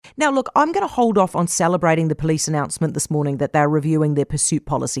Now, look, I'm going to hold off on celebrating the police announcement this morning that they're reviewing their pursuit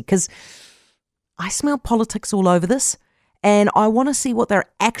policy because I smell politics all over this and I want to see what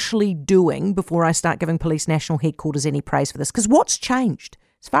they're actually doing before I start giving Police National Headquarters any praise for this. Because what's changed?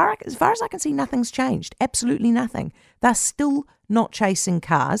 As far as I can see, nothing's changed. Absolutely nothing. They're still not chasing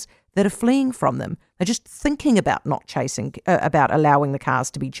cars that are fleeing from them. They're just thinking about not chasing, about allowing the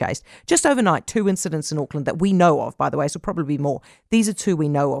cars to be chased. Just overnight, 2 incidents in Auckland that we know of, by the way, so probably more. These are 2 we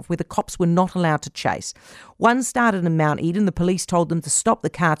know of, where the cops were not allowed to chase. One started in Mount Eden. The police told them to stop. The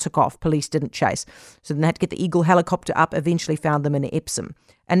car took off. Police didn't chase. So then they had to get the Eagle helicopter up, eventually found them in Epsom.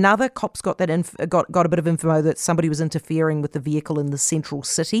 Another, cops got got a bit of info that somebody was interfering with the vehicle in the central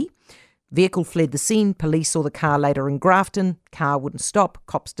city. Vehicle fled the scene. Police saw the car later in Grafton. Car wouldn't stop.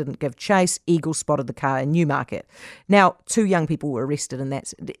 Cops didn't give chase. Eagle spotted the car in Newmarket. Now, 2 young people were arrested in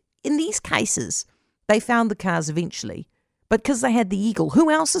that. In these cases, they found the cars eventually. But because they had the Eagle,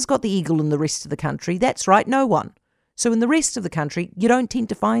 who else has got the Eagle in the rest of the country? That's right, no one. So in the rest of the country, you don't tend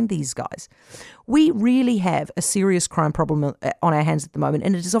to find these guys. We really have a serious crime problem on our hands at the moment,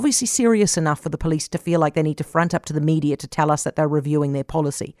 and it is obviously serious enough for the police to feel like they need to front up to the media to tell us that they're reviewing their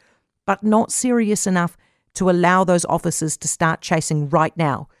policy, but not serious enough to allow those officers to start chasing right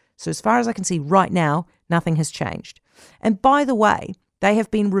now. So as far as I can see right now, nothing has changed. And by the way, they have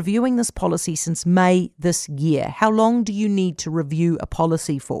been reviewing this policy since May this year. How long do you need to review a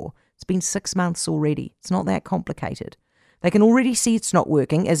policy for? It's been 6 months already. It's not that complicated. They can already see it's not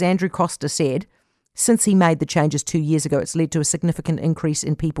working. As Andrew Costa said, since he made the changes 2 years ago, it's led to a significant increase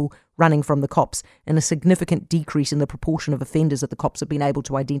in people running from the cops and a significant decrease in the proportion of offenders that the cops have been able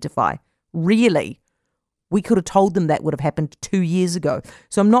to identify. Really? We could have told them that would have happened 2 years ago.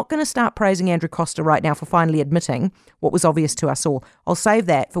 So I'm not going to start praising Andrew Costa right now for finally admitting what was obvious to us all. I'll save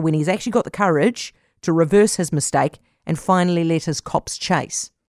that for when he's actually got the courage to reverse his mistake and finally let his cops chase.